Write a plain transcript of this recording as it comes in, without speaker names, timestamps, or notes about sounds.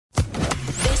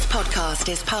podcast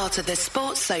is part of the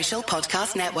Sports Social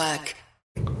Podcast Network.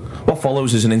 What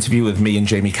follows is an interview with me and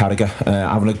Jamie Carragher,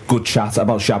 having a good chat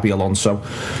about Xabi Alonso.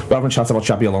 We're having a chat about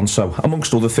Xabi Alonso,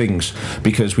 amongst other things,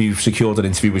 because we've secured an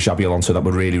interview with Xabi Alonso that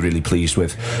we're really, really pleased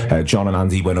with. John and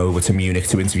Andy went over to Munich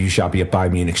to interview Xabi at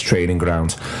Bayern Munich's training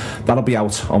ground. That'll be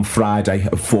out on Friday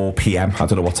at 4 p.m. I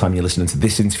don't know what time you're listening to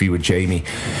this interview with Jamie.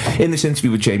 In this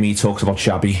interview with Jamie, he talks about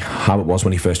Xabi, how it was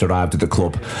when he first arrived at the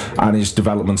club, and his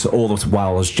development all the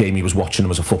while as Jamie was watching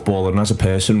him as a footballer and as a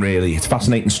person, really. It's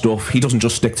fascinating stuff. He doesn't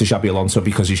just stick to Xabi Alonso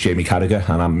because he's Jamie Carragher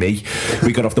and I'm me.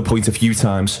 We got off the point a few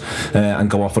times and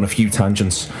go off on a few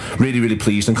tangents. Really, really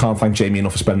pleased, and can't thank Jamie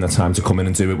enough for spending the time to come in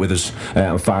and do it with us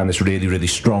and find this really, really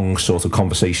strong sort of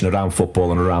conversation around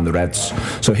football and around the Reds.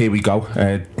 So here we go.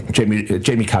 Jamie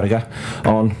Carragher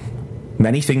on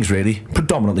many things, really,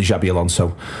 predominantly Xabi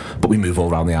Alonso, but we move all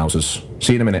around the houses.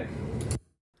 See you in a minute.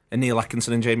 And Neil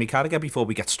Atkinson and Jamie Carragher before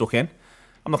we get stuck in.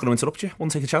 I'm not going to interrupt you.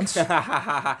 Won't take a chance.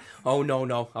 Oh,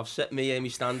 no. I've set me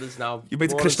standards now. You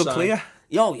made it crystal clear?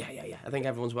 Oh, yeah. I think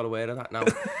everyone's well aware of that now.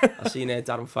 I've seen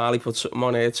Darren Farley put something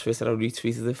on Twitter. I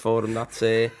retweeted it for him. That's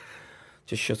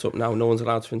just shut up now. No one's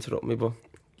allowed to interrupt me.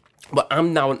 But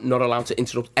I'm now not allowed to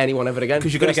interrupt anyone ever again.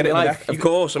 Because you're going to get it in the deck. Of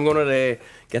course, I'm going to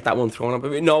get that one thrown up.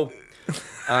 But no.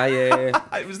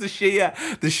 It was the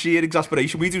sheer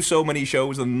exasperation. We do so many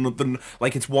shows and nothing,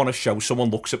 like it's one a show. Someone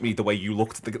looks at me the way you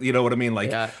looked at you know what I mean?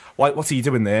 Like, yeah. What's he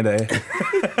doing there?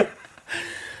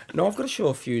 No, I've got a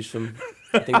short fuse from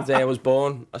I think the day I was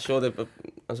born. I saw that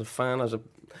as a fan,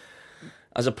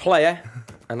 as a player,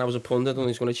 and I was a pundit, and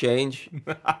it's going to change.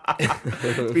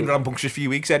 It's been rambunctious few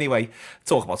weeks anyway.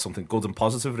 Talk about something good and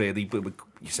positive, really.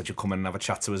 You said you'd come in and have a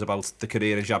chat to us about the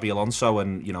career of Xabi Alonso,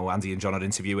 and you know Andy and John are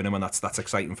interviewing him, and that's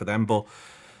exciting for them. But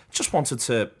just wanted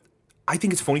to, I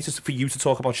think it's funny for you to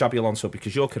talk about Xabi Alonso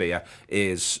because your career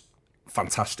is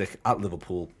fantastic at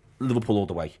Liverpool all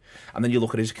the way, and then you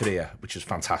look at his career, which is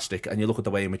fantastic, and you look at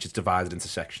the way in which it's divided into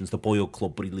sections. The boyhood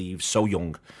club, but he leaves so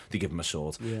young, they give him a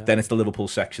sword. Yeah. Then it's the Liverpool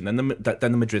section, then the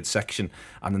Madrid section,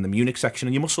 and then the Munich section,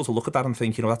 and you must sort of look at that and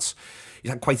think, you know,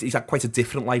 he's had quite a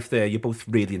different life there. You're both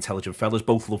really intelligent fellas,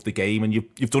 both love the game, and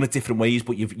you've done it different ways,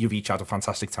 but you've each had a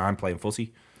fantastic time playing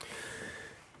footy.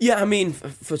 Yeah, I mean,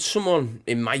 for someone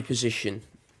in my position,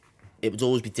 it would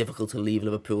always be difficult to leave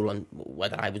Liverpool, and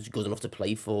whether I was good enough to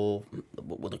play for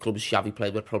the clubs Xavi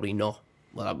played with, probably not.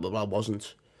 Well, I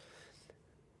wasn't.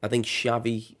 I think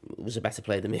Xavi was a better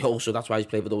player than me also, that's why he's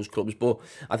played for those clubs. But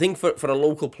I think for a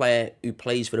local player who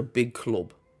plays for a big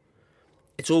club,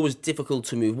 it's always difficult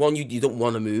to move. One, you don't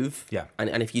want to move. Yeah.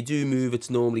 And if you do move,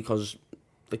 it's normally because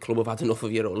the club have had enough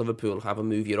of you, or Liverpool have a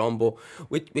move you're on. But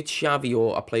with Xavi,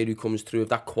 or a player who comes through of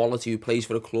that quality, who plays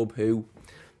for a club who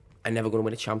are never going to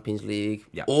win a Champions League.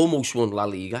 Yeah. Almost won La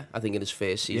Liga, I think, in his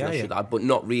first season, I should add, but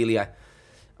not really.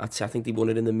 I'd say I think they won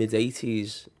it in the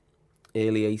mid-80s,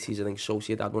 early 80s. I think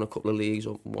Sociedad won a couple of leagues,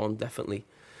 or one definitely.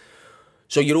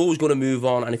 So you're always going to move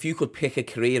on, and if you could pick a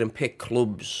career and pick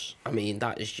clubs, I mean,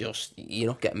 that is just,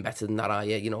 you're not getting better than that, are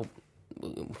you? You know,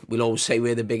 we'll always say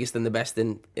we're the biggest and the best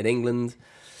in England.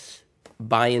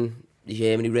 Bayern,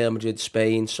 Germany, Real Madrid,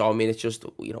 Spain. So I mean, it's just,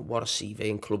 you know, what a CV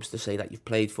and clubs to say that you've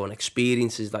played for, and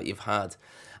experiences that you've had,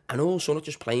 and also not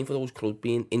just playing for those clubs,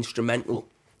 being instrumental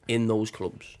in those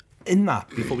clubs. In that,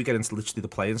 before we get into literally the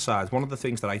playing side, one of the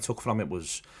things that I took from it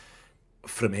was,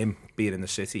 from him being in the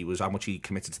city, was how much he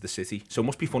committed to the city. So it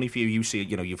must be funny for you. You see,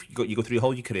 you know, you go through your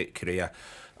whole career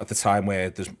at the time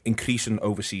where there's increasing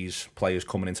overseas players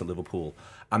coming into Liverpool,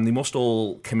 and they must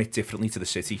all commit differently to the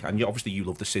city. And obviously you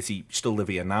love the city, you still live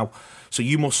here now. So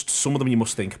some of them you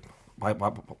must think, why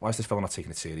is this fella not taking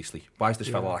it seriously? Why is this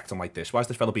fella acting like this? Why is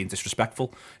this fella being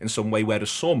disrespectful in some way? Whereas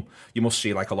some, you must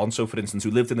see, like Alonso, for instance, who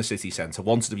lived in the city centre,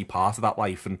 wanted to be part of that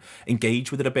life and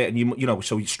engage with it a bit. And you know,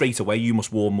 so straight away you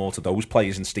must warm more to those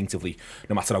players instinctively,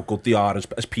 no matter how good they are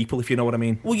as people, if you know what I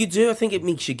mean. Well, you do. I think it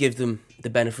makes you give them the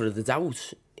benefit of the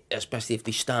doubt, especially if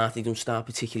they don't start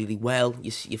particularly well.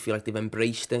 You feel like they've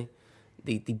embraced it.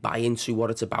 They buy into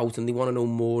what it's about, and they want to know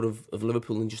more of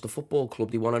Liverpool than just a football club.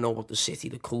 They want to know about the city,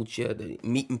 the culture, the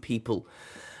meeting people.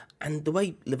 And the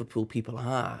way Liverpool people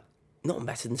are, nothing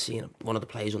better than seeing one of the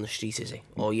players on the street, is it?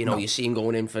 Or, you know, you see him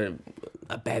going in for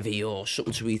a bevy or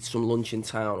something to eat, some lunch in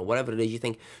town or whatever it is. You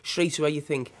think, straight away you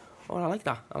think, oh, I like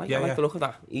that. I like the look of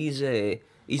that. He's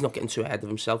not getting too ahead of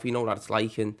himself. You know what it's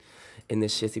like in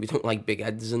this city. We don't like big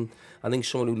heads, and I think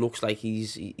someone who looks like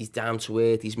he's down to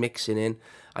earth, he's mixing in,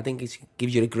 I think it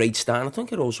gives you a great start. I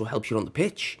think it also helps you on the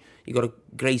pitch. You got a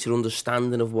greater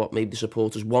understanding of what maybe the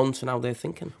supporters want and how they're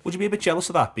thinking. Would you be a bit jealous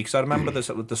of that? Because I remember the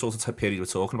sort of period we're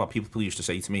talking about, people used to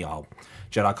say to me, oh,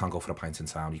 Gerrard can't go for a pint in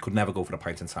town. He could never go for a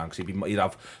pint in town because he'd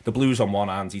have the Blues on one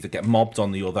hand, he'd get mobbed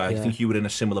on the other. I think you were in a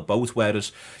similar boat,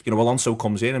 whereas, Alonso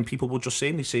comes in and people would just see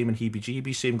him, they see him in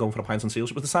heebie-jeebies, see him going for a pint on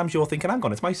Seals. But the times you're thinking, hang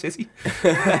on, it's my city.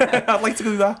 I'd like to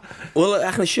do that. Well,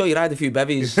 I can assure you I had a few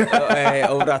bevies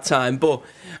over that time. But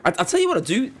I'll tell you what I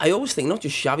do. I always think, not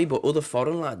just Xavi, but other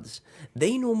foreign lads,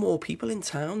 they know more people in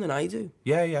town than I do.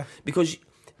 Yeah. Because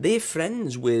they're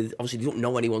friends with, obviously they don't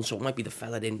know anyone, so it might be the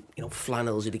fella in,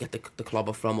 flannels who they get the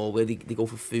clobber from, or where they go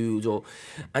for food,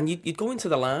 and you'd go into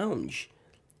the lounge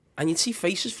and you'd see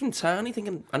faces from town, you're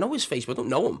thinking, I know his face, but I don't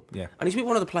know him. Yeah. And he's with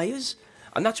one of the players.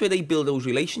 And that's where they build those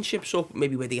relationships up,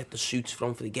 maybe where they get the suits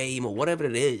from for the game, or whatever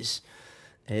it is.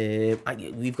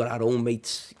 We've got our own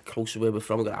mates close to where we're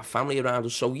from, we've got our family around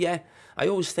us, so yeah, I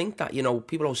always think that,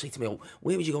 people always say to me, oh,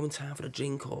 where would you go in town for a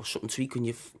drink or something to eat? Can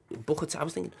you book a time? I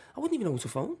was thinking, I wouldn't even know who to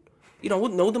phone. I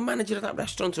wouldn't know the manager of that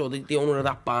restaurant or the owner of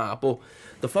that bar, but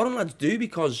the foreign lads do,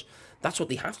 because that's what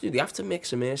they have to do. They have to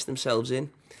immerse themselves in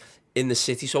the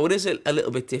city, so it is a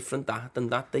little bit different than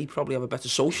that. They probably have a better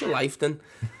social life than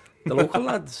the local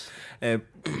lads.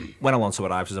 When Alonso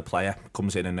arrives as a player,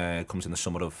 comes in the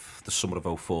summer of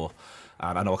 04,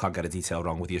 and I know I can't get a detail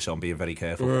wrong with you, so I'm being very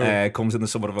careful. Comes in the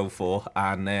summer of 04,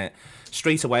 and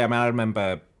straight away, I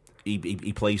remember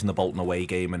he plays in the Bolton away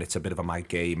game, and it's a bit of a mad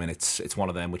game, and it's one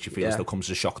of them which you feel as though comes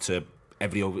as a shock to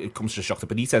it comes to shock to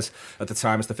Benitez. At the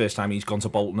time, it's the first time he's gone to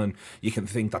Bolton, and you can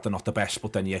think that they're not the best,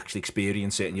 but then you actually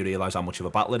experience it and you realise how much of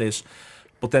a battle it is.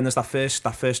 But then there's that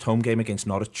first home game against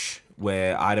Norwich,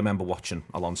 where I remember watching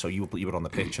Alonso. You were on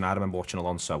the pitch, and I remember watching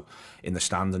Alonso in the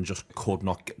stand and just could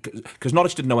not, because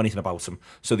Norwich didn't know anything about him,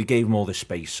 so they gave him all this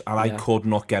space, and I could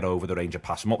not get over the range of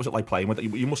passing. What was it like playing with it?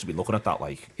 You must have been looking at that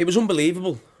like. It was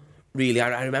unbelievable, really.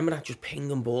 I remember that, just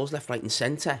pinging balls left, right, and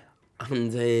centre,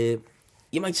 and.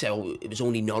 You might say, oh, it was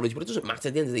only Norwich, but it doesn't matter.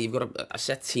 At the end of the day, you've got a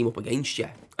set team up against you.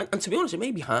 And to be honest, it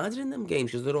may be harder in them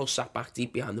games because they're all sat back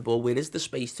deep behind the ball. Where is the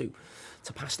space to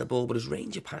pass the ball? But his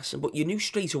range of passing. But you knew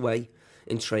straight away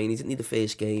in training, he didn't need the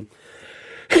first game.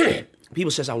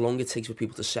 People says how long it takes for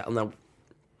people to settle. Now,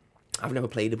 I've never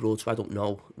played abroad, so I don't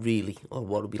know, really, or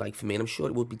what it would be like for me. And I'm sure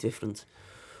it would be different.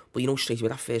 But straight away,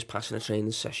 that first pass in a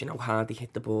training session, how hard they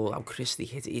hit the ball, how crisp they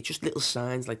hit it, it's just little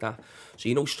signs like that.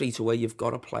 So straight away you've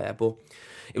got a player. But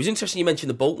it was interesting you mentioned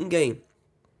the Bolton game.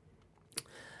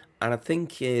 And I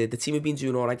think the team had been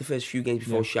doing all right the first few games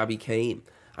before Xavi came.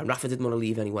 And Rafa didn't want to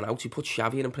leave anyone out. He put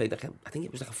Xavi in and played I think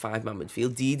it was like a 5-man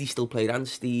midfield. Didi still played, and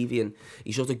Stevie, and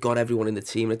he sort of got everyone in the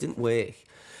team, and it didn't work.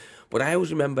 But I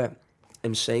always remember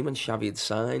him saying when Xavi had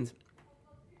signed,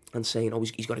 and saying, oh,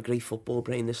 he's got a great football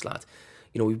brain, this lad.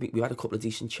 We've had a couple of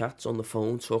decent chats on the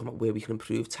phone talking about where we can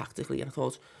improve tactically, and I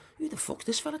thought, who the fuck's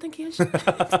this fella think he is?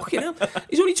 Fucking hell.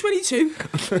 He's only 22.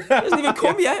 He hasn't even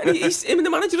come yet. And him and the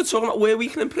manager are talking about where we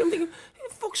can improve. I'm thinking, who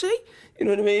the fuck's he? You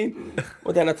know what I mean?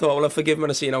 But then I thought, well, I'd forgive him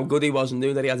and I seen how good he was and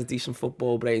knew that he had a decent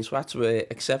football brain, so I had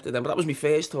to accept it then. But that was my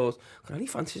first thought. God, he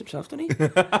fancies himself, doesn't he?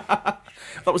 That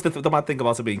was the mad thing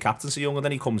about him being captain so young, and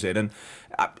then he comes in and,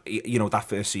 that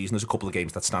first season, there's a couple of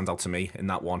games that stand out to me in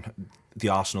that one. The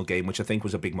Arsenal game, which I think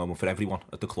was a big moment for everyone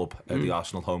at the club, the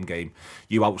Arsenal home game.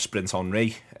 You out-sprint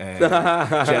Henry.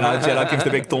 Gerrard gives the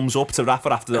big thumbs up to Rafa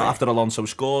after Alonso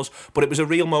scores. But it was a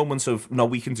real moment of, no,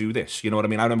 we can do this. You know what I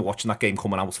mean? I remember watching that game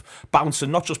coming out,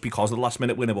 bouncing, not just because of the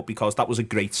last-minute winner, but because that was a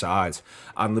great side.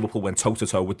 And Liverpool went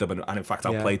toe-to-toe with them and in fact,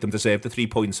 outplayed them, deserved the 3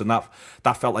 points. And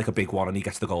that felt like a big one, and he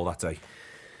gets the goal that day.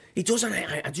 He does, and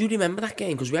I do remember that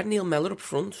game because we had Neil Mellor up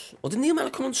front. Or did Neil Mellor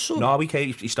come on sub? No, he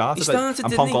started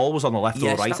and Pongol was on the left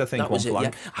or right, I think. That was it,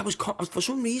 yeah. For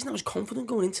some reason, I was confident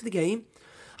going into the game.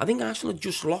 I think Arsenal had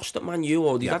just lost at Man U,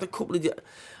 or they had a couple of... And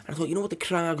I thought, what, the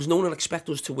Carragher, no one will expect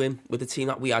us to win with the team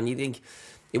that we had. And you think,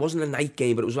 it wasn't a night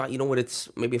game, but it was like, where it's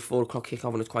maybe a 4 o'clock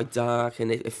kick-off and it's quite dark,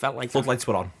 and it felt like... Floodlights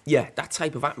were on. Yeah, that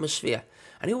type of atmosphere.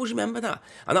 And I always remember that.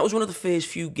 And that was one of the first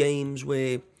few games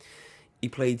where he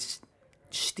played...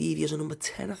 Stevie as a number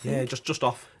 10, I think. Yeah, just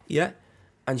off. Yeah.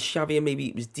 And Xavi, and maybe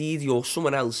it was Didi or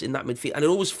someone else in that midfield. And it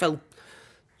always felt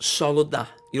solid, that.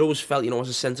 You always felt, as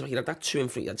a centre-back, you had that 2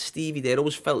 and 3, you had Stevie there. It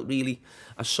always felt really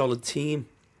a solid team.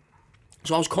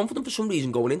 So I was confident for some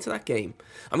reason going into that game.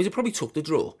 I mean, they probably took the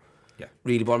draw. Yeah.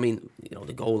 Really, but I mean,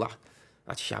 the goal that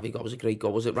Xavi got was a great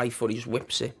goal. Was it right foot? He just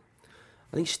whips it.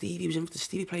 I think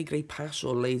Stevie played a great pass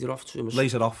or laid it off to him.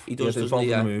 Lays it off. He does, doesn't he?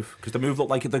 The move. Because the move looked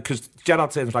like... Because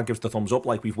Gerrard turns around, gives the thumbs up,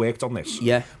 like, we've worked on this.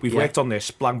 Yeah. We've worked on this.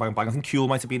 Bang, bang, bang. I think Kuhl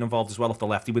might have been involved as well off the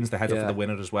left. He wins the header for the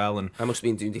winner as well. And I must have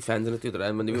been doing defending at the other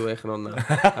end when they were working on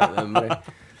that. I remember it.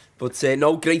 But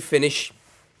no, great finish.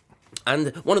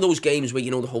 And one of those games where,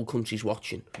 you know, the whole country's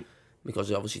watching. Because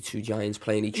they're obviously two giants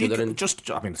playing each other. And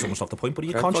I mean, it's almost off the point, but are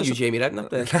you I conscious? you Jamie Redknapp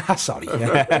there. Sorry.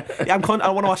 Yeah, I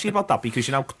want to ask you about that because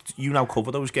you now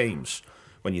cover those games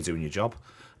when you're doing your job.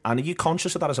 And are you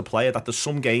conscious of that as a player, that there's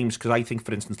some games, because I think,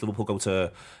 for instance, Liverpool go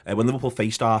to, when Liverpool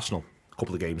faced Arsenal a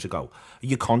couple of games ago, are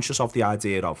you conscious of the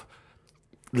idea of,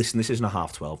 listen, this isn't a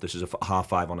 12:30, this is a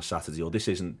 5:30 on a Saturday, or this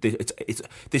isn't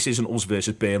us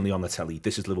versus Burnley on the telly,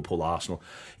 this is Liverpool Arsenal.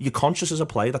 Are you conscious as a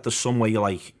player that there's some way you're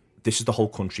like, this is the whole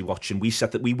country watching,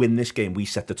 we win this game, we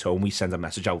set the tone, we send a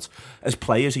message out. As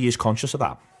players, are you conscious of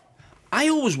that? I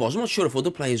always was. I'm not sure if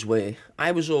other players were.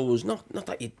 I was always not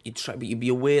that you'd try, but you'd be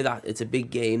aware that it's a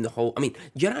big game.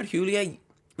 Gerard Houllier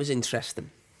was interesting.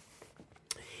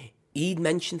 He'd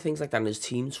mention things like that in his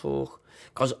team talk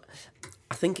because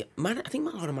I think a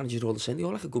lot of managers are all the same. They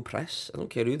all like a good press. I don't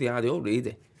care who they are. They all read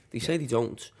it. They say they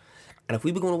don't. And if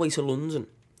we were going away to London,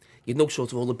 you'd know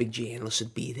sort of all the big journalists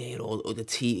would be there or the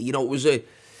team. You know, it was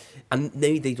and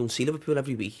maybe they don't see Liverpool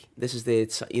every week. This is their,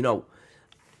 you know,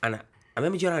 and. I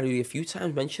remember Gerard a few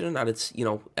times mentioning that it's, you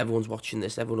know, everyone's watching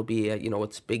this, everyone will be here, you know,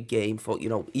 it's a big game for, you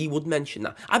know, he would mention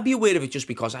that. I'd be aware of it just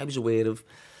because I was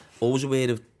always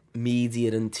aware of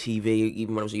media and TV,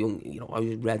 even when I was young, you know, I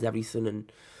read everything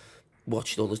and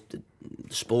watched all the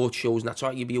sports shows and that's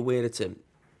why you'd be aware you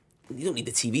don't need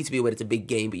the TV to be aware it's a big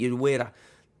game, but you're aware that,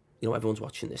 you know, everyone's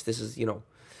watching this is, you know,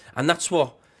 and that's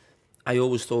what I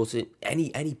always thought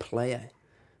any player,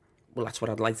 well, that's what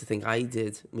I'd like to think I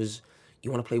did, was you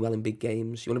want to play well in big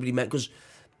games. You want to be because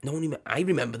I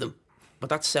remember them, but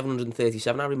that's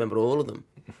 737. I remember all of them.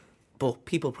 But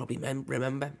people probably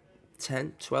remember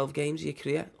 10, 12 games of your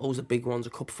career. Always the big ones,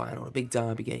 a cup final, a big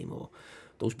derby game, or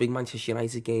those big Manchester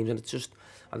United games. And it's just,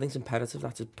 I think it's imperative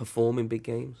that to perform in big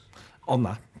games. On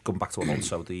that, going back to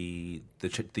Alonso, the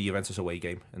Juventus away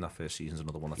game in that first season is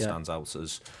another one that stands out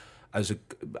as a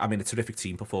terrific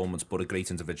team performance, but a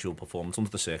great individual performance under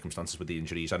the circumstances with the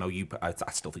injuries. I know I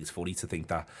still think it's funny to think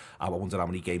that I wonder how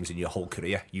many games in your whole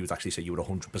career you would actually say you were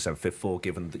 100% fit for,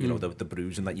 given you know the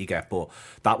bruising that you get. But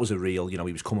that was a real, you know,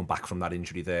 he was coming back from that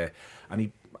injury there, and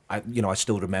I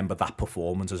still remember that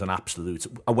performance as an absolute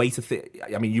a way to think.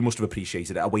 I mean, you must have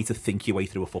appreciated it, a way to think your way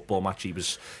through a football match. He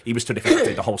was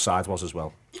terrific. The whole side was as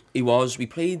well. He was. We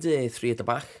played 3 at the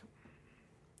back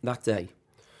that day.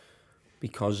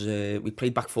 Because we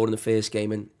played back 4 in the first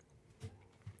game and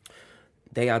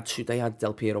they had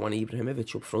Del Piero and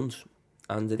Ibrahimovic up front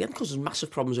and they hadn't caused massive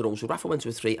problems at all. So Rafa went to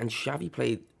a 3 and Xavi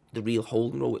played the real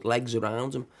holding role with legs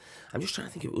around him. I'm just trying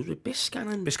to think if it was with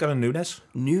Biscan and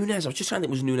Nunes. I was just trying to think it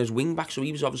was Nunes wing back, so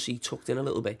he was obviously tucked in a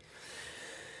little bit.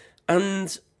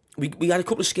 And we had a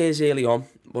couple of scares early on,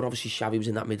 but obviously Xavi was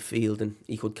in that midfield and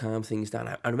he could calm things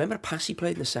down. I remember a pass he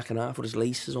played in the second half with his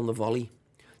laces on the volley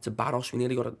to Barros. We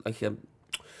nearly got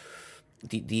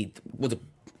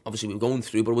obviously we were going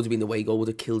through, but it would have been the way goal would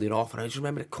have killed it off. And I just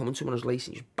remember it coming to him on his laces,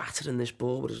 he just battering this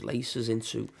ball with his laces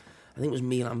into, I think it was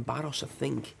Milan Barros, I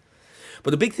think. But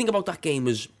the big thing about that game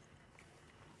was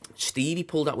Stevie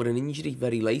pulled out with an injury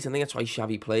very late. I think that's why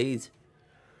Xavi played.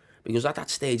 Because at that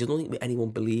stage, I don't think anyone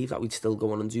believed that we'd still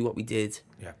go on and do what we did.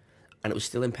 Yeah. And it was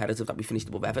still imperative that we finished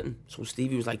above Everton. So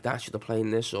Stevie was like, should I play in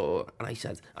this? And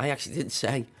I actually did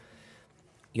say,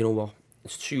 you know what?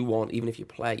 It's 2-1, even if you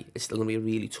play, it's still going to be a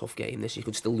really tough game. You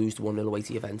could still lose to 1-0 away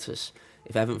to Juventus.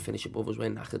 If Everton finish above us, we're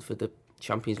knackered for the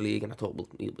Champions League. And I thought, well,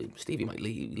 Stevie might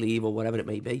leave or whatever it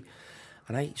may be.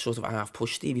 And I sort of half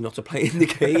pushed Stevie not to play in the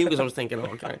game because I was thinking,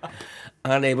 okay.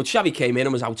 And but Xavi came in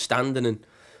and was outstanding and,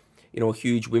 you know, a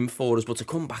huge win for us. But to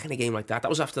come back in a game like that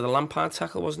was after the Lampard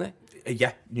tackle, wasn't it?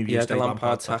 Yeah, New Year's Day the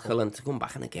Lampard tackle. And to come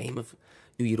back in a game of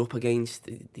who you're up against,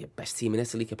 the best team in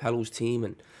Italy, Capello's team,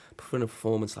 and putting a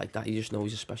performance like that, you just know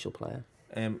he's a special player.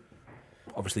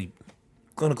 Obviously,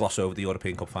 going to gloss over the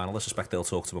European Cup final. I suspect they'll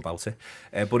talk to him about it.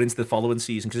 But into the following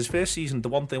season, because his first season, the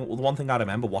one thing I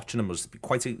remember watching him was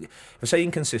quite, if I say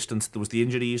inconsistent, there was the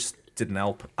injuries, didn't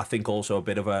help. I think also a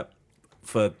bit of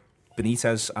for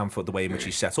Benitez and for the way in which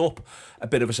he's set up, a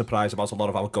bit of a surprise about a lot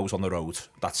of how it goes on the road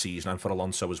that season, and for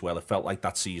Alonso as well. It felt like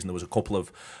that season there was a couple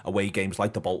of away games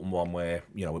like the Bolton one where,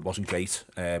 you know, it wasn't great.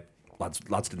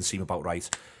 Lads didn't seem about right.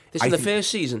 This is the first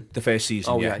season? The first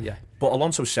season, yeah. But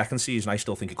Alonso's second season, I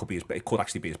still think it could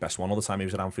actually be his best one. All the time he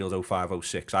was at Anfield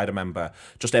 05-06, I remember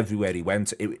just everywhere he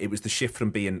went, it was the shift from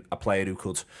being a player who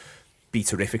could be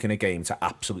terrific in a game to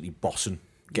absolutely bossing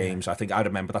games. I think I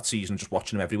remember that season just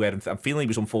watching him everywhere and feeling he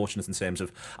was unfortunate in terms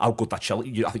of how good that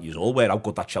Chelsea, I think you all aware how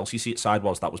good that Chelsea side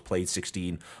was. That was played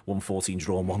 16, won 14,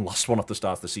 drawn 1, lost 1 at the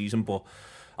start of the season. But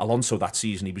Alonso that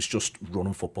season, he was just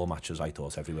running football matches, I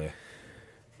thought, everywhere.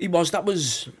 He was. That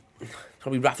was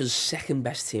probably Rafa's second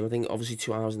best team. I think obviously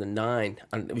 2009,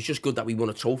 and it was just good that we won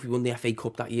a trophy. We won the FA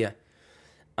Cup that year,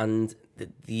 and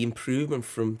the improvement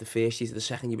from the first year to the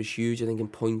second year was huge. I think in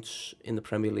points in the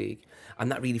Premier League,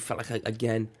 and that really felt like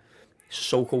again,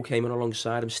 Soko came in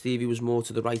alongside him. Stevie was more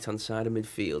to the right hand side of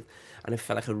midfield, and it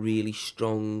felt like a really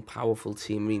strong, powerful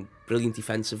team. I mean, brilliant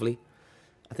defensively.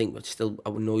 I think it still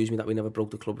annoys me that we never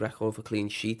broke the club record for clean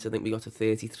sheets. I think we got to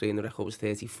 33 and the record was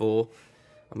 34.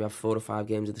 And we have 4 or 5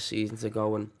 games of the season to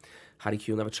go, and Harry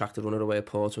Kewell never tracked a runner away at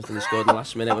Portsmouth and he scored in the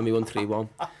last minute when we won 3-1.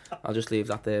 I'll just leave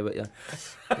that there, but yeah.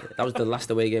 That was the last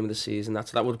away game of the season.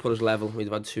 That would have put us level. We'd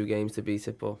have had 2 games to beat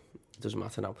it, but it doesn't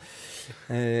matter now.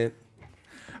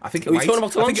 I think are we talking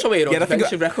about Alonso here, or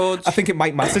defensive records? I think it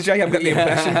might matter, Jay. I'm getting the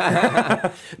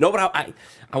impression. No, but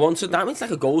I wanted, that means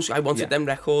like a goal. I wanted them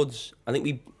records. I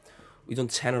think we done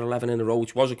 10 or 11 in a row,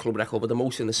 which was a club record, but the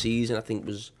most in the season, I think,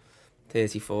 was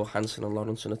 34, Hansen and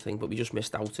Lawrence, I think, but we just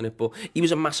missed out on it. But he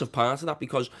was a massive part of that,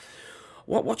 because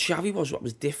what Xavi was, what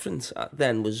was different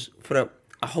then was, for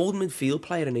a holding midfield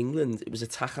player in England, it was a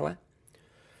tackler.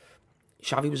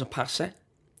 Xavi was a passer.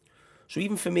 So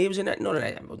even for me, it was I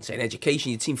wouldn't say in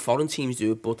education, you'd seen foreign teams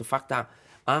do it, but the fact that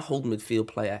our holding midfield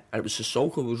player, and it was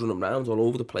Sissoko who was running around all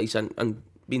over the place and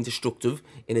being destructive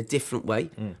in a different way.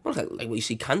 Not like what you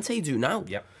see Kante do now,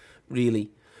 really.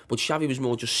 But Xavi was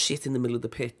more just sit in the middle of the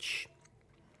pitch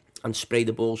and spray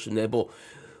the balls from there, but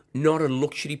not a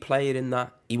luxury player in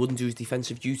that he wouldn't do his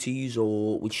defensive duties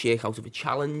or would shake out of a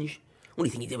challenge. Only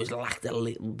thing he did was lacked a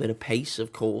little bit of pace,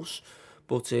 of course,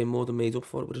 but more than made up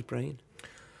for it with his brain.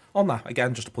 On that,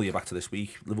 again, just to pull you back to this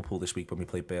week, Liverpool this week when we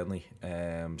played Burnley,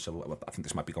 so I think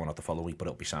this might be going out the following week, but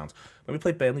it'll be sound. When we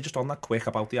played Burnley, just on that quick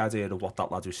about the idea of what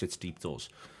that lad who sits deep does.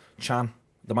 Chan,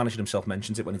 the manager himself,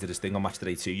 mentions it when he did his thing on Match of the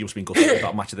Day 2. You must have been gutted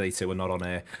about Match of the Day 2 and not on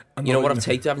air. You know what I've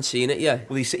taped? I haven't seen it yet.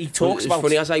 Well, he talks about... It's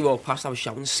funny, as I walked past, I was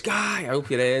shouting, "Sky!" I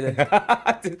hope you heard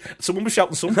it. Someone was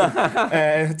shouting something.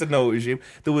 I didn't know it was you.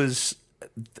 There was...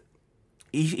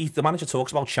 the manager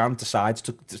talks about Chan decides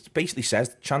to basically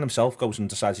says Chan himself goes and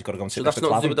decides he's got to go and sit. So that's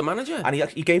not to do with the manager. And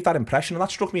he gave that impression, and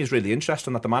that struck me as really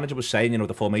interesting. That the manager was saying,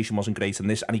 the formation wasn't great and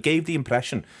this, and he gave the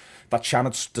impression that Chan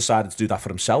had decided to do that for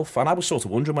himself. And I was sort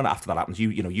of wondering when after that happened,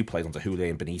 you played under Houllier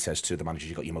and Benitez, two of the managers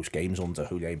you got your most games under,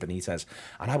 Houllier and Benitez,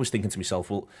 and I was thinking to myself,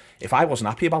 well, if I wasn't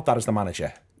happy about that as the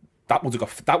manager, that would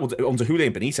under Houllier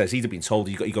and Benitez, he'd have been told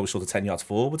he goes sort of 10 yards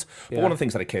forward. But one of the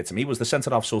things that occurred to me was the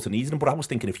centre-half sort of needed him. But I was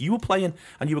thinking, if you were playing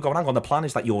and you were going, hang on, the plan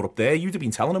is that you're up there, you'd have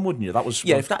been telling him, wouldn't you? That was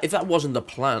if that wasn't the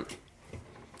plan.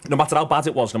 No matter how bad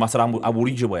it was, no matter how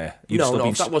worried you were,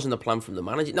 if that wasn't the plan from the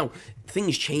manager. Now,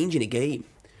 things change in a game.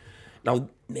 Now,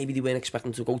 maybe they weren't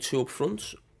expecting to go 2 up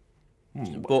front.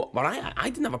 But I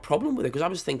didn't have a problem with it, because I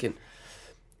was thinking,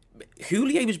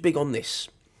 Houllier was big on this,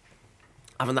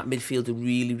 having that midfielder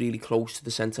really, really close to the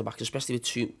centre-backs, especially with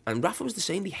 2... And Rafa was the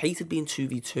same. He hated being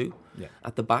 2v2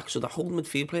 at the back, so the holding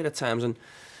midfield player at times... And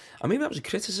maybe that was a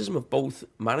criticism of both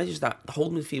managers, that the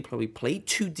holding midfield player played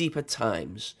too deep at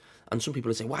times. And some people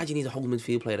would say, why do you need a holding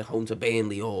midfield player at home to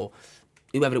Burnley, or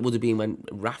whoever it would have been when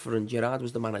Rafa and Gerrard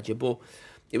was the manager? But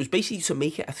it was basically to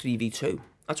make it a 3v2.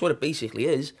 That's what it basically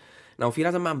is. Now, if you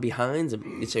had a man behind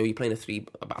him, you'd say, you're playing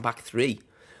a back 3.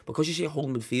 Because you see a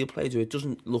holding midfield player do it,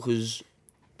 doesn't look as...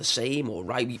 the same or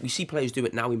right. We see players do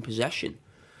it now in possession,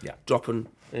 dropping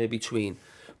between.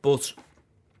 But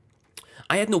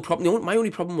I had no problem. My only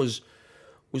problem was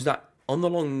that on the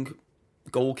long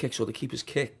goal kicks or the keeper's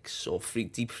kicks or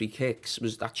deep free kicks,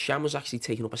 was that Sham was actually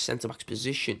taking up a centre-back's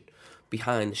position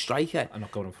behind the striker. And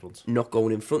not going in front. Not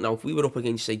going in front. Now, if we were up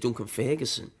against, say, Duncan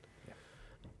Ferguson,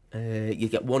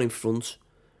 you'd get one in front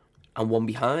and one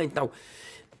behind. Now,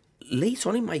 late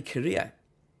on in my career,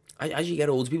 as you get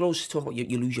older, people always talk about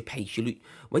you lose your pace.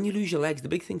 When you lose your legs, the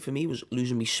big thing for me was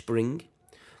losing my spring.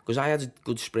 Because I had a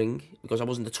good spring, because I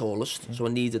wasn't the tallest, so I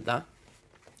needed that.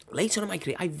 Later on in my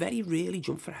career, I very rarely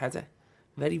jumped for a header.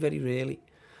 Very, very rarely.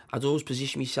 I'd always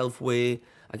position myself where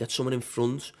I'd get someone in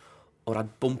front, or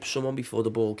I'd bump someone before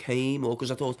the ball came, or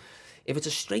because I thought, if it's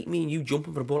a straight me and you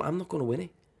jumping for a ball, I'm not going to win it.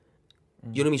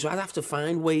 You know what I mean? So I'd have to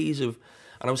find ways of...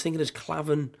 And I was thinking, as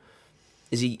Clavan...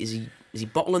 Is he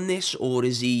bottling this, or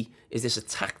is this a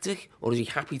tactic, or is he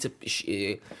happy to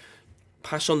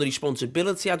pass on the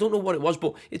responsibility? I don't know what it was,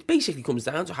 but it basically comes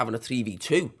down to having a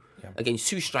 3v2 against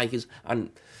 2 strikers.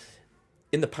 And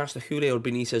in the past, the Houllier or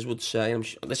Benitez would say, and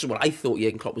this is what I thought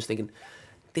Jurgen Klopp was thinking,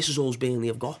 this is all Burnley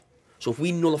have got. So if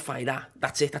we nullify that,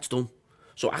 that's it, that's done.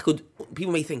 So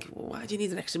people may think, well, why do you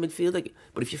need an extra midfielder?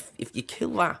 But if you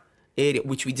kill that area,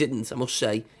 which we didn't, I must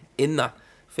say, in that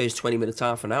first 20 minutes,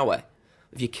 half an hour,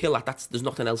 If you kill that, there's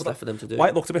nothing else left for them to do. Why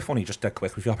it looked a bit funny, just dead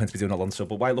quick, if you're meant to be doing Alonso,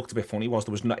 but why it looked a bit funny was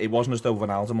it wasn't as though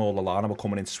Wijnaldum or Lallana were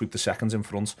coming in to sweep the seconds in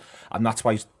front, and that's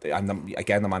why,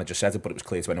 again, the manager said it, but it was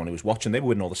clear to anyone who was watching, they were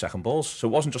winning all the second balls. So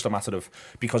it wasn't just a matter of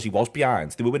because he was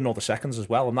behind, they were winning all the seconds as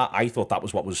well, and that I thought that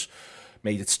was what was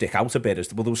made it stick out a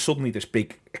bit. Well, there was suddenly this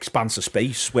big expanse of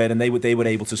space where they were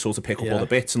able to sort of pick up all the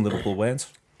bits, and Liverpool weren't.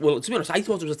 Well, to be honest, I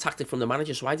thought it was a tactic from the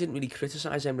manager, so I didn't really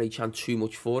criticise Emre Can too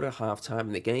much for it at half-time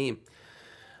in the game.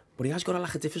 But he has got a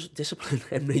lack of discipline,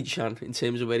 Emre Can, in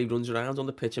terms of where he runs around on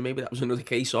the pitch, and maybe that was another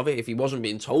case of it. If he wasn't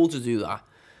being told to do that,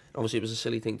 obviously it was a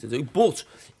silly thing to do. But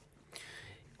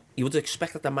you would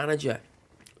expect that the manager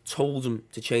told him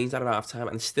to change that at half-time,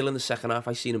 and still in the second half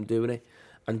I seen him doing it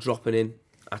and dropping in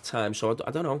at times. So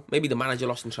I don't know. Maybe the manager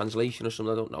lost in translation or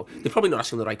something. I don't know. They're probably not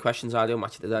asking the right questions, are they, on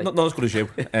Match of the Day? Not as good as you.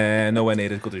 Nowhere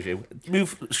near as good as you.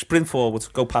 Sprint forward,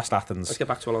 go past Athens. Let's get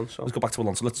back to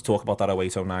Alonso. Let's talk about that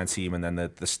 08-09 team, and then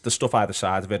the stuff either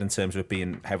side of it in terms of it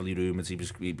being heavily rumoured. He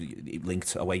was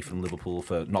linked away from Liverpool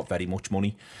for not very much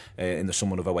money in the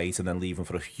summer of 08, and then leaving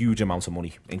for a huge amount of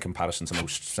money in comparison to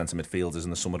most centre midfielders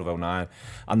in the summer of 09.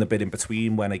 And the bit in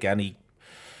between when, again, he...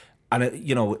 And,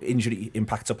 injury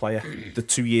impacts a player. The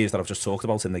 2 years that I've just talked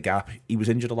about in the gap, he was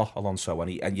injured a lot, Alonso,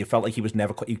 and you felt like he was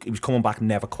he was coming back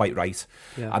never quite right.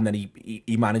 Yeah. And then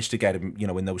he managed to get him,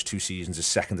 in those 2 seasons, his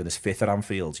second and his fifth at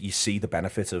Anfield. You see the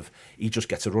benefit of he just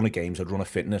gets a run of games, a run of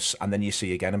fitness, and then you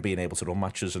see again him being able to run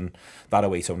matches. And that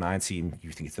 08-09 team,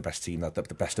 you think it's the best team, that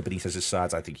the best of Benitez's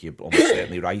sides. I think you're almost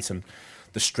certainly right. And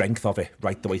the strength of it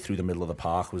right the way through the middle of the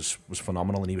park was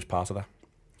phenomenal, and he was part of that.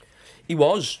 He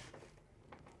was.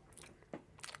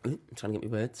 I'm trying to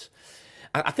get my words.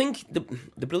 I think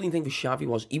the brilliant thing for Xavi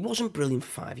was he wasn't brilliant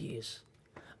for 5 years.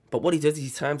 But what he did is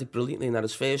he timed it brilliantly in that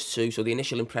his first 2. So the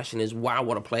initial impression is, wow,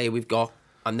 what a player we've got.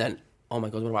 And then, oh my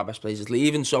God, one of our best players is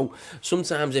leaving. So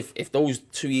sometimes if those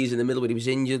 2 years in the middle where he was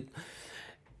injured,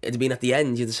 it'd been at the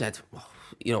end, you'd have said,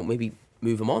 well, maybe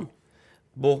move him on.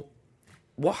 But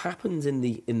what happened in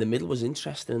the middle was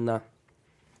interesting in that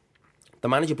the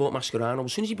manager bought Mascherano.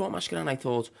 As soon as he bought Mascherano, I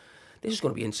thought, this is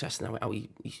going to be interesting how he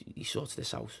sorts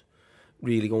this out,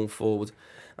 really going forward.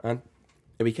 And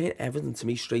it became evident to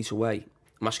me straight away,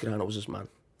 Mascherano was his man.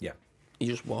 Yeah. He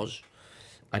just was.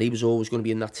 And he was always going to be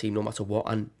in that team no matter what.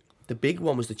 And the big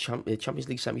one was the Champions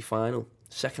League semi-final,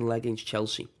 second leg against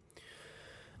Chelsea.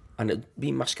 And it'd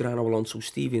been Mascherano, Alonso,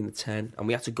 Stevie in the 10, and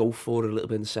we had to go for it a little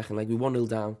bit in the second leg. We 1-0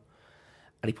 down.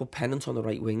 And he put Pennant on the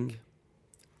right wing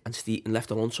and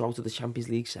left Alonso out of the Champions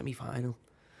League semi-final.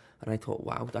 And I thought,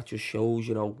 wow, that just shows,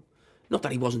 not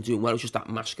that he wasn't doing well, it's just that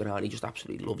Mascherano, he just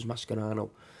absolutely loves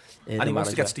Mascherano. And he wants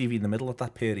to get Stevie in the middle at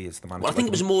that period. The manager. Well, I think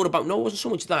it was more about, no, it wasn't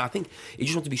so much that. I think he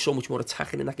just wanted to be so much more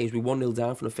attacking in that game. We 1-0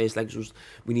 down from the first leg,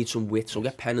 we need some width, so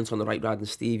get Pennant on the right rather than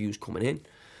Stevie who's coming in.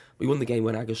 We won the game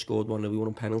when Carragher scored 1-0, we won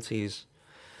on penalties.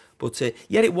 But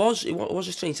yeah, it was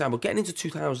a strange time, but getting into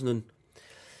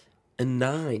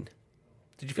 2009...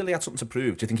 Did you feel he had something to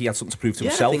prove? Do you think he had something to prove to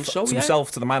himself? I think so, to himself,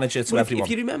 to the manager, to everyone?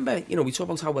 If you remember, we talk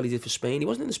about how well he did for Spain. He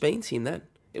wasn't in the Spain team then.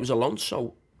 It was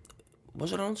Alonso.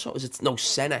 Was it Alonso?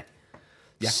 Senna.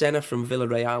 Yeah. Senna from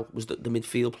Villarreal was the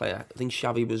midfield player. I think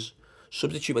Xavi was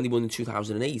substitute when they won in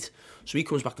 2008. So he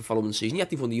comes back the following season. He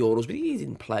had to win the Euros, but he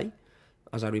didn't play,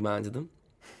 as I reminded them.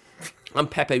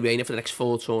 And Pepe Reina for the next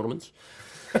 4 tournaments.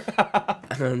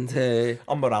 And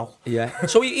on morale. Yeah.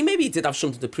 So he maybe did have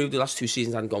something to prove. The last 2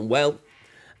 seasons hadn't gone well.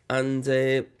 And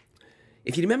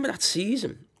if you remember that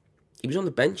season, he was on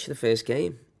the bench the first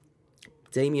game.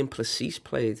 Damien Placis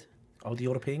played. Oh, the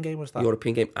European game was that? The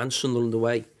European game, and Sunderland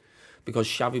away. Because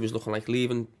Xavi was looking like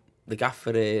leaving. The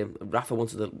gaffer, Rafa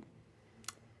wanted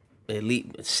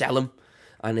to sell him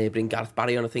and bring Gareth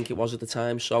Barry on, I think it was at the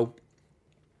time. So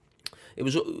it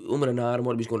was and ahhing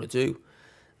what he was going to do.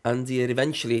 And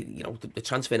eventually, the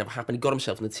transfer never happened. He got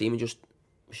himself in the team and was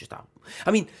just out.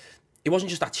 I mean... It wasn't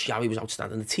just that Xavi was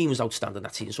outstanding, the team was outstanding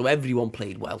that season, so everyone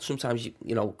played well. Sometimes,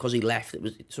 because he left,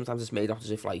 sometimes it's made out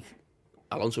as if,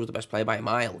 Alonso was the best player by a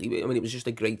mile. It was just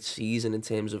a great season in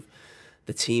terms of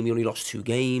the team. He only lost 2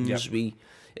 games. Yep.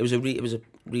 It was a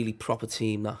really proper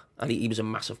team, that, and he was a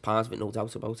massive part of it, no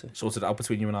doubt about it. Sorted it out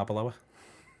between you and Arbeloa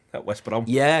at West Brom.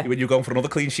 Yeah. When you were going for another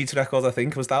clean sheet record, I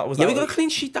think, was that? We got a clean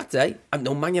sheet that day. And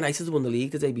Man United won the league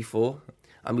the day before.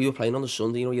 And we were playing on the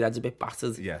Sunday, your head's a bit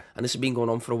battered. Yeah. And this had been going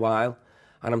on for a while.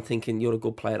 And I'm thinking, you're a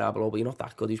good player, Arbeloa, but you're not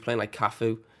that good. He was playing like Cafu.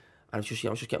 And I was just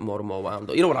getting more and more wound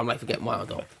up. You know what I'm like for getting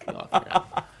wound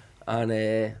up. And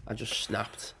I just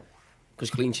snapped.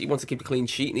 Because he wanted to keep a clean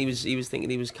sheet, and he was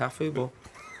thinking he was Cafu, but...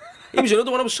 He was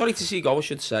another one I was sorry to see go, I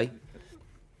should say.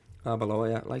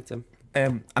 Arbeloa, yeah, I liked him.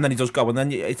 And then he does go, and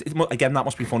then again, that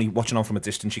must be funny watching on from a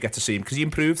distance. You get to see him because he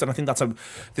improved, and I think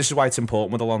this is why it's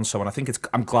important with Alonso. And I think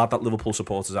I'm glad that Liverpool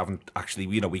supporters haven't actually,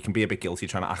 we can be a bit guilty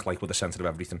trying to act like we're the centre of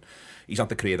everything. He's had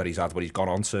the career that he's had, but he's gone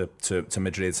on to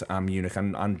Madrid and Munich,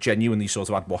 and genuinely sort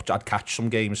of I'd catch some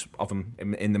games of him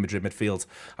in the Madrid midfield,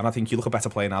 and I think you look a better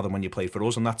player now than when you played for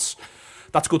us, and that's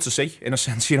good to see, in a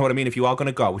sense, you know what I mean? If you are going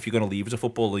to go, if you're going to leave as a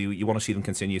footballer, you want to see them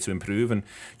continue to improve, and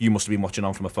you must have been watching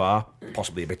on from afar,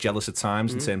 possibly a bit jealous at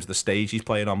times in terms of the stage he's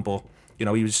playing on, but,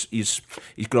 he's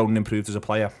grown and improved as a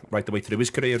player right the way through his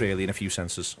career, really, in a few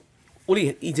senses. Well,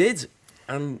 he did,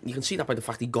 and you can see that by the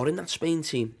fact he got in that Spain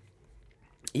team.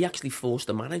 He actually forced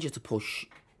the manager to push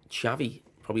Xavi,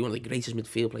 probably one of the greatest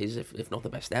midfield players, if not the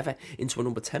best ever, into a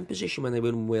number 10 position when they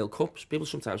win World Cups. People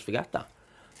sometimes forget that.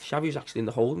 Xavi was actually in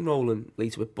the holding role and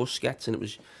later with Busquets, and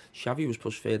Xavi was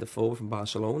pushed further forward from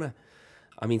Barcelona.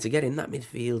 I mean, to get in that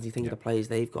midfield, you think of the players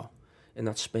they've got in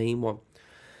that Spain one.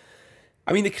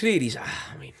 I mean, the career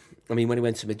when he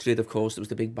went to Madrid, of course, there was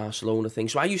the big Barcelona thing.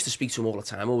 So I used to speak to him all the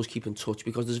time, always keep in touch,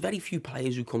 because there's very few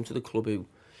players who come to the club who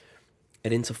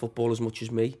are into football as much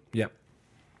as me. Yeah.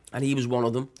 And he was one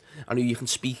of them. I know you can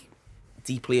speak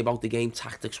deeply about the game,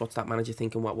 tactics, what's that manager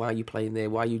thinking, why are you playing there,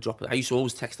 why are you dropping? I used to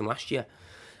always text him last year.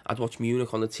 I'd watch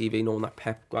Munich on the TV knowing that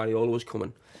Pep Guardiola was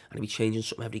coming, and he'd be changing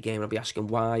something every game, and I'd be asking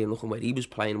why and looking where he was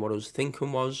playing, what I was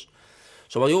thinking was.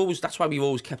 So that's why we've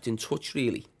always kept in touch,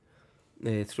 really,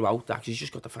 throughout that, because he's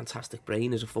just got a fantastic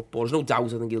brain as a footballer. There's no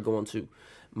doubt I think he'll go on to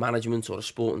management or a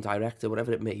sporting director,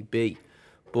 whatever it may be.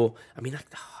 But,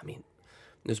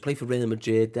 there's play for Real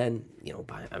Madrid then,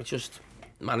 just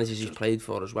managers he's played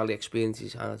for as well, the experience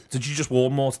he's had. Did you just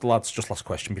warm more to the lads, just last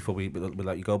question before we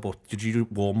let you go, but did you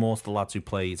warm more to the lads who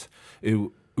played,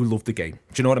 who loved the game?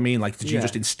 Do you know what I mean? Like, did you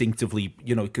just instinctively,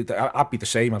 I'd be the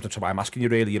same. That's why I'm asking you,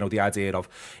 really, the idea of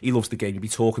he loves the game. You'd be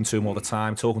talking to him all the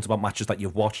time, talking to him about matches that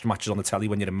you've watched, matches on the telly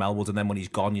when you're in Melwood, and then when he's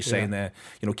gone, you're saying there,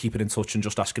 keeping in touch and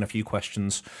just asking a few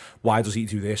questions. Why does he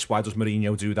do this? Why does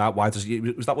Mourinho do that? Was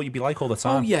that what you'd be like all the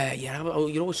time? Oh, yeah.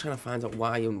 You're always trying to find out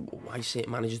why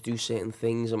certain managers do certain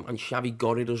things, and Xavi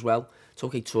got it as well. It's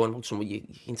okay talking about someone, you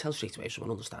can tell straight away if someone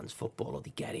understands football or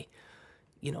they get it.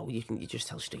 You just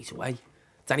tell straight away.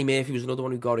 Danny Murphy was another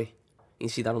one who got it. You can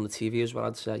see that on the TV as well,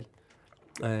 I'd say.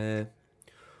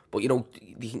 But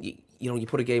you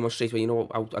put a game on straight away. You know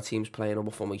how our team's playing, or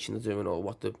what formation they're doing, or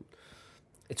what the.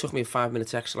 It took me a 5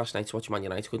 minute extra last night to watch Man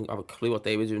United. Couldn't have a clue what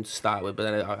they were doing to start with, but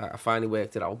then I finally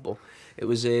worked it out. But it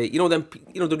was the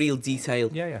real detail,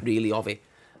 really, of it,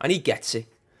 and he gets it.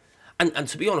 And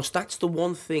to be honest, that's the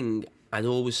one thing I'd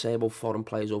always say about foreign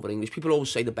players over English. People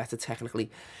always say they're better technically.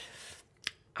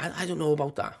 I don't know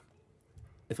about that.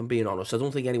 If I'm being honest, I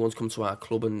don't think anyone's come to our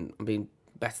club and been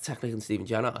better technically than Steven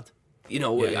Gerrard. I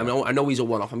know he's a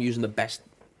one-off. I'm using the best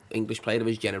English player of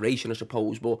his generation, I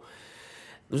suppose, but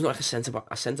there was not like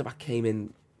a centre-back came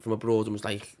in from abroad and was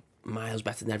like miles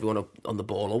better than everyone on the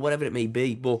ball, or whatever it may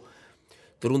be, but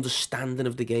their understanding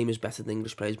of the game is better than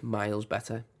English players, miles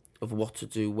better, of what to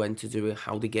do, when to do it,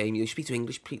 how the game. You speak to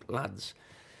English lads,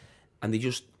 and they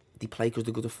play because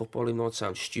they're good at football, even though it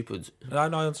sounds stupid. No, I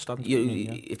understand.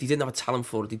 If they didn't have a talent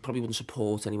for it, they probably wouldn't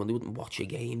support anyone. They wouldn't watch a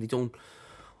game. They don't.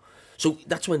 So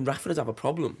that's when Rafa would have a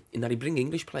problem, in that he bring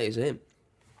English players in.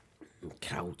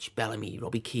 Crouch, Bellamy,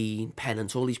 Robbie Keane,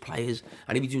 Pennant, all these players,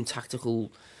 and he'd be doing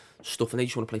tactical stuff, and they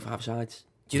just want to play 5 sides.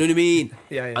 Do you know what I mean?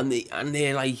 Yeah. And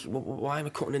they're like, why am I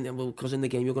cutting in there? Well, because in the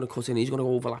game you're going to cut in, he's going to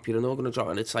overlap you, and they're going to drop.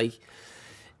 And it's like,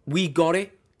 we got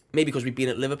it. Maybe because we've been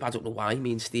at Liverpool, I don't know why,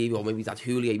 me and Steve, or maybe we'd had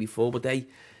Houllier before, but they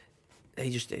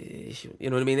just, you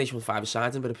know what I mean? They just want 5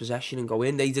 sides and a bit of possession and go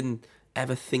in. They didn't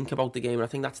ever think about the game, and I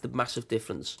think that's the massive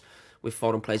difference with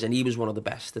foreign players, and he was one of the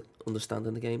best at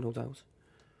understanding the game, no doubt.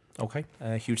 Okay,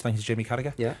 huge thank you to Jamie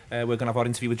Carragher. Yeah. We're going to have our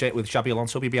interview with Xabi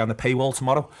Alonso. Be behind the paywall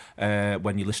tomorrow.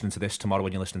 When you're listening to this, be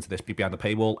behind the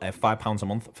paywall. £5 a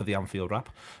month for the Anfield wrap.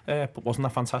 But wasn't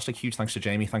that fantastic? Huge thanks to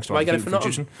Jamie. Thanks to I get it for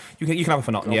nothing? You can have it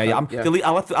for nothing. Okay. Yeah.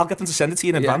 I'll get them to send it to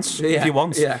you in advance if you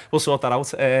want. Yeah. We'll sort that out.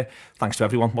 Thanks to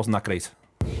everyone. Wasn't that great?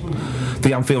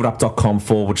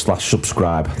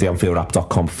 TheAnfieldWrap.com/subscribe.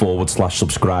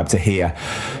 TheAnfieldWrap.com/subscribe to hear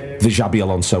the Xabi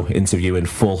Alonso interview in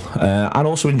full, and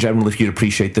also in general, if you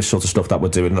appreciate this sort of stuff that we're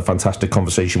doing, a fantastic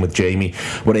conversation with Jamie.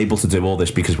 We're able to do all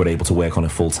this because we're able to work on it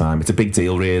full time. It's a big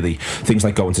deal, really. Things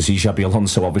like going to see Xabi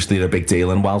Alonso, obviously, are a big deal,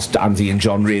 and whilst Andy and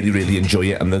John really, really enjoy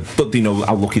it, and they know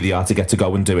how lucky they are to get to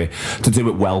go and do it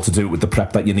well, to do it with the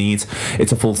prep that you need,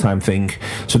 it's a full-time thing.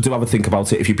 So do have a think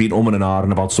about it. If you've been and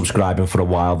ahhing about subscribing for a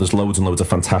while, there's loads and loads of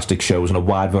fantastic shows and a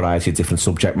wide variety of different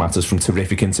subject matters, from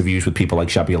terrific interviews with people like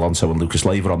Xabi Alonso and Lucas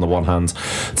Leiva on the one hand,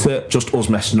 to just us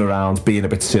messing around, being a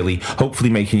bit silly, hopefully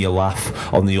making you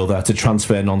laugh on the other, to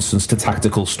transfer nonsense, to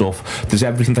tactical stuff. There's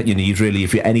everything that you need, really.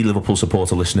 If you're any Liverpool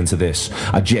supporter listening to this,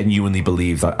 I genuinely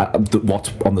believe that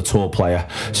what on the tour player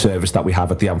service that we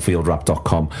have at the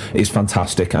AnfieldWrap.com is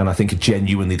fantastic, and I think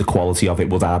genuinely the quality of it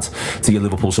would add to your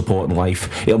Liverpool supporting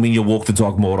life. It'll mean you'll walk the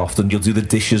dog more often, you'll do the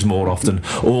dishes more often,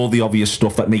 all the obvious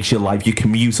stuff that makes your life, your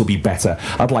commute will be better.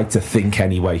 I'd like to think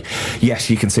anyway. Yes,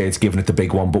 you can say it's giving it the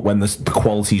big one, but when the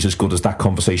quality's as good as that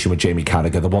conversation with Jamie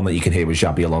Carragher, the one that you can hear with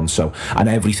Xabi Alonso, and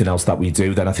everything else that we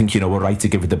do, then I think, we're right to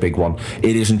give it the big one.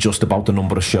 It isn't just about the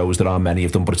number of shows, there are many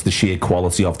of them, but it's the sheer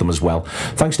quality of them as well.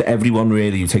 Thanks to everyone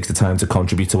really who takes the time to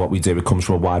contribute to what we do. It comes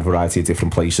from a wide variety of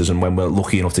different places, and when we're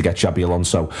lucky enough to get Xabi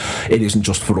Alonso, it isn't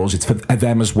just for us, it's for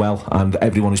them as well, and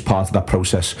everyone who's part of that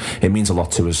process. It means a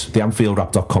lot to us.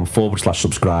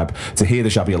 theanfieldwrap.com/subscribe to hear the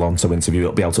Xabi Alonso interview.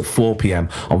 It'll be out at 4 p.m.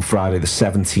 on Friday the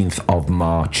 17th of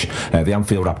March.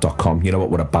 theanfieldwrap.com, you know what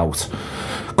we're about.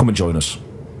 Come and join us.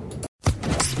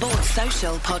 Sports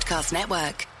Social Podcast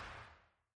Network.